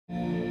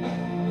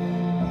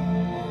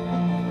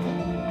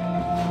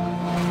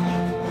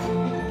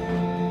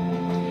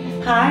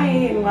Hi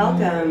and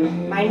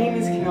welcome. My name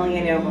is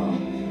Camellia Noble.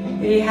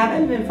 If you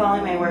haven't been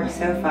following my work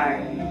so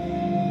far,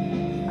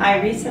 I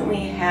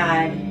recently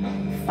had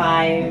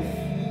 5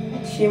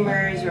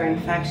 tumors or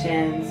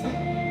infections.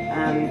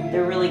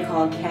 They're really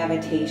called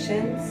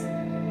cavitations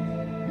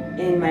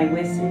in my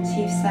wisdom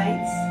teeth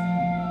sites.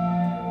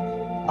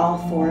 All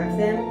 4 of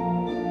them.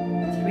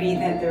 3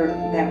 that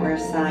were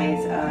the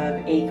size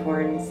of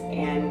acorns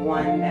and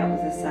 1 that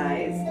was the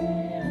size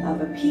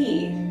of a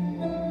pea.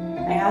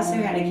 I also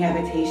had a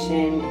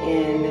cavitation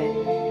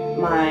in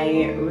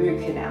my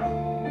root canal.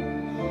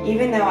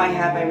 Even though I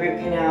had my root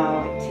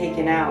canal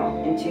taken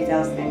out in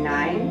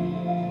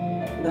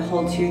 2009, the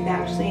whole tooth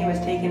actually was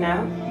taken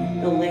out,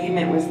 the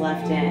ligament was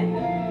left in.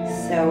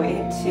 So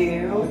it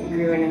too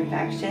grew an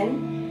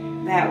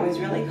infection that was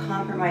really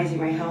compromising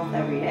my health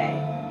every day.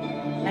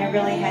 And I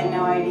really had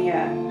no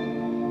idea.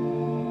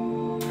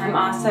 I'm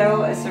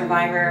also a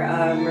survivor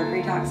of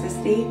mercury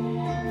toxicity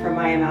from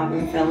my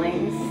amalgam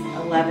fillings,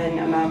 11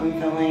 amalgam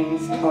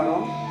fillings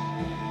total,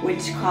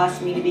 which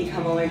caused me to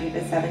become allergic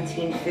to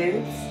 17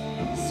 foods.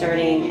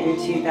 Starting in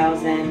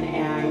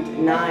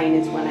 2009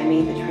 is when I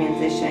made the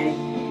transition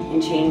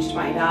and changed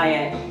my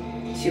diet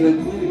to a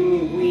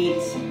gluten,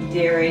 wheat,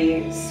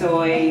 dairy,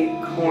 soy,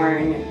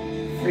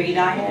 corn-free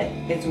diet,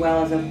 as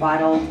well as a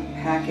bottled,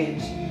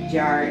 packaged,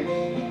 jarred,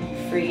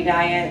 free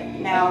diet.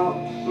 Now,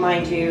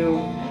 mind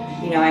you,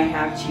 I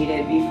have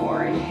cheated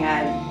before and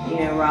had,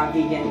 raw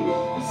vegan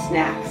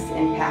snacks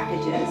and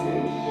packages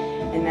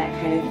and that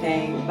kind of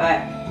thing.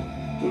 But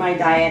my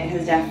diet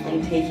has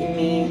definitely taken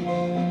me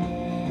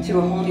to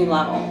a whole new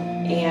level.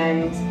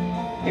 And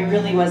it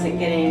really wasn't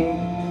getting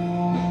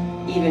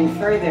even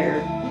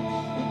further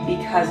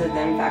because of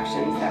the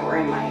infections that were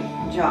in my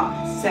jaw.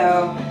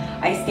 So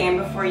I stand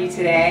before you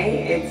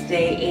today. It's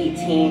day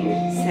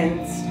 18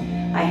 since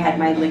I had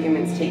my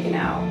ligaments taken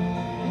out.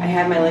 I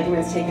had my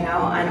ligaments taken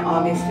out on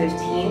August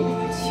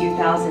 15th,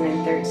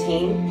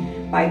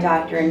 2013 by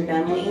Dr.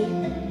 Nunley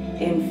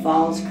in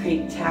Falls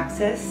Creek,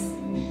 Texas.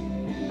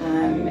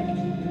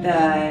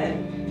 The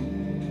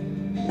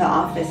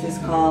office is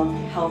called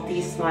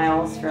Healthy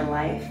Smiles for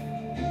Life.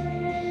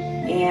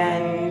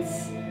 And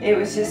it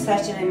was just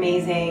such an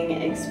amazing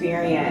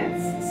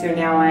experience. So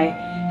now I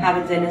have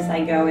a dentist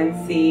I go and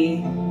see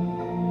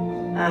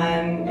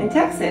in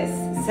Texas.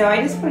 So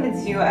I just wanted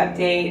to do an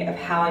update of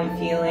how I'm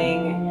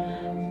feeling.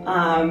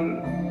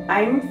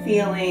 I'm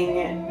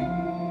feeling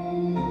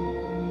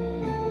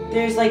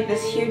there's like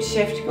this huge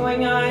shift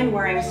going on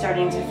where I'm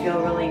starting to feel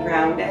really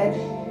grounded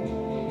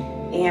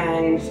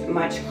and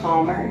much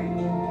calmer.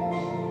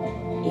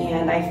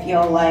 And I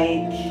feel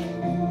like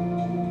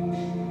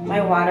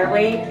my water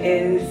weight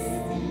is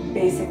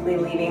basically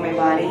leaving my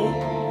body.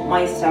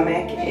 My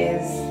stomach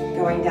is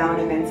going down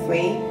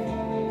immensely.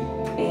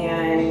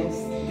 And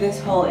this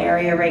whole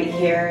area right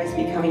here is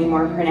becoming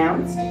more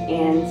pronounced,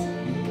 and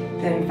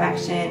the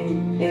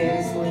infection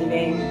is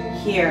leaving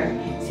here.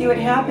 See, what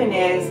happened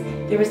is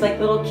there was like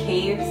little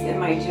caves in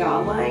my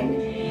jawline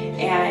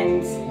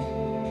and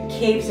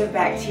caves of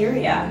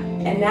bacteria.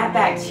 And that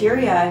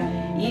bacteria,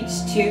 each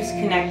tooth's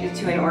connected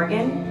to an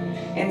organ.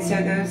 And so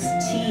those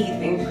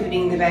teeth,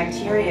 including the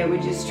bacteria,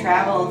 would just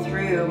travel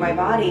through my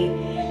body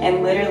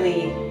and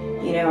literally,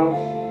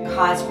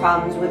 cause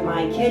problems with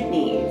my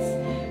kidneys,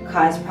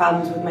 cause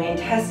problems with my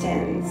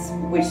intestines,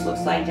 which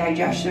looks like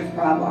digestive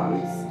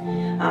problems,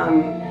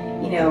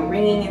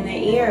 ringing in the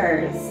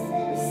ears,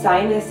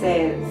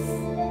 sinuses.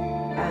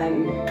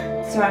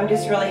 So I'm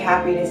just really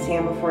happy to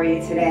stand before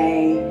you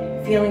today,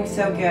 feeling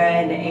so good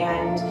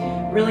and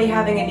really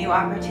having a new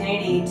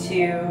opportunity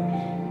to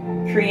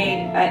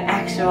create an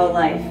actual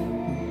life.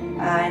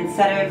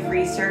 Instead of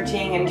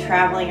researching and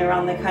traveling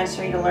around the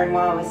country to learn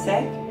while I was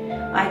sick,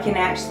 I can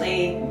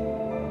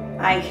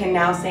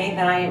now say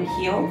that I am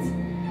healed.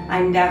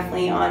 I'm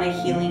definitely on a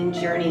healing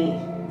journey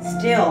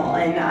still,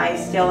 and I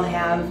still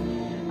have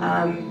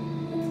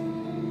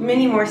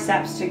many more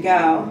steps to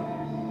go.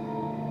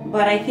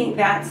 But I think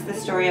that's the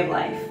story of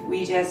life.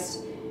 We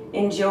just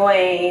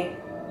enjoy,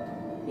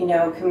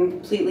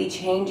 completely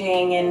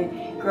changing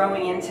and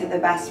growing into the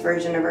best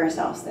version of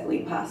ourselves that we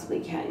possibly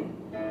can.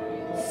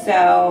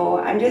 So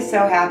I'm just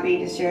so happy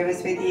to share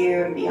this with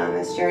you and be on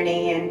this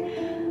journey.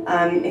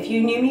 And if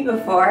you knew me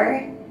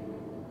before,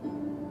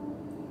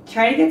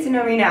 try to get to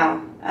know me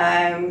now.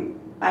 I'm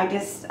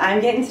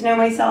getting to know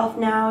myself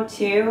now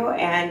too,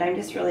 and I'm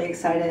just really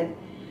excited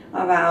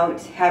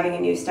about having a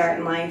new start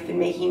in life and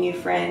making new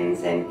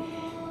friends and,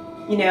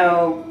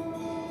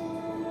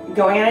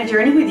 going on a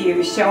journey with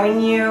you,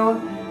 showing you,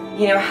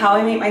 how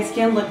I make my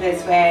skin look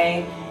this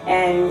way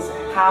and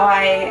how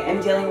I am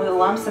dealing with the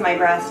lumps in my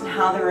breast and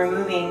how they're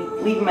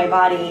leaving my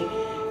body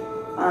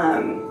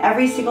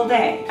every single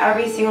day.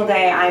 Every single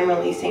day I'm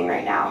releasing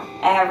right now.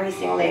 Every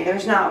single day.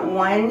 There's not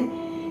one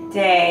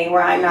day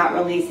where I'm not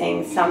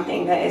releasing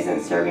something that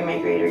isn't serving my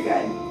greater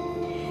good.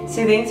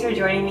 So thanks for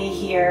joining me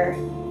here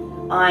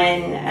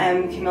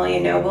on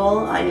Camellia Noble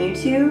on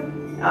YouTube.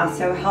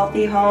 Also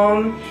Healthy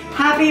Home,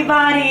 Happy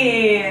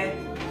Body.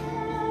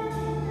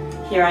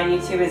 here on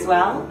YouTube as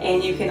well.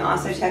 And you can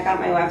also check out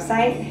my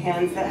website,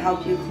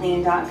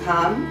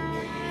 handsthathelpyouclean.com.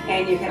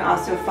 And you can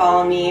also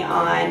follow me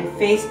on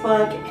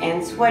Facebook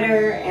and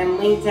Twitter and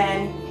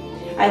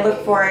LinkedIn. I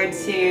look forward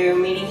to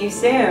meeting you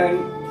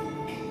soon.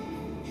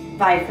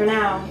 Bye for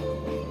now.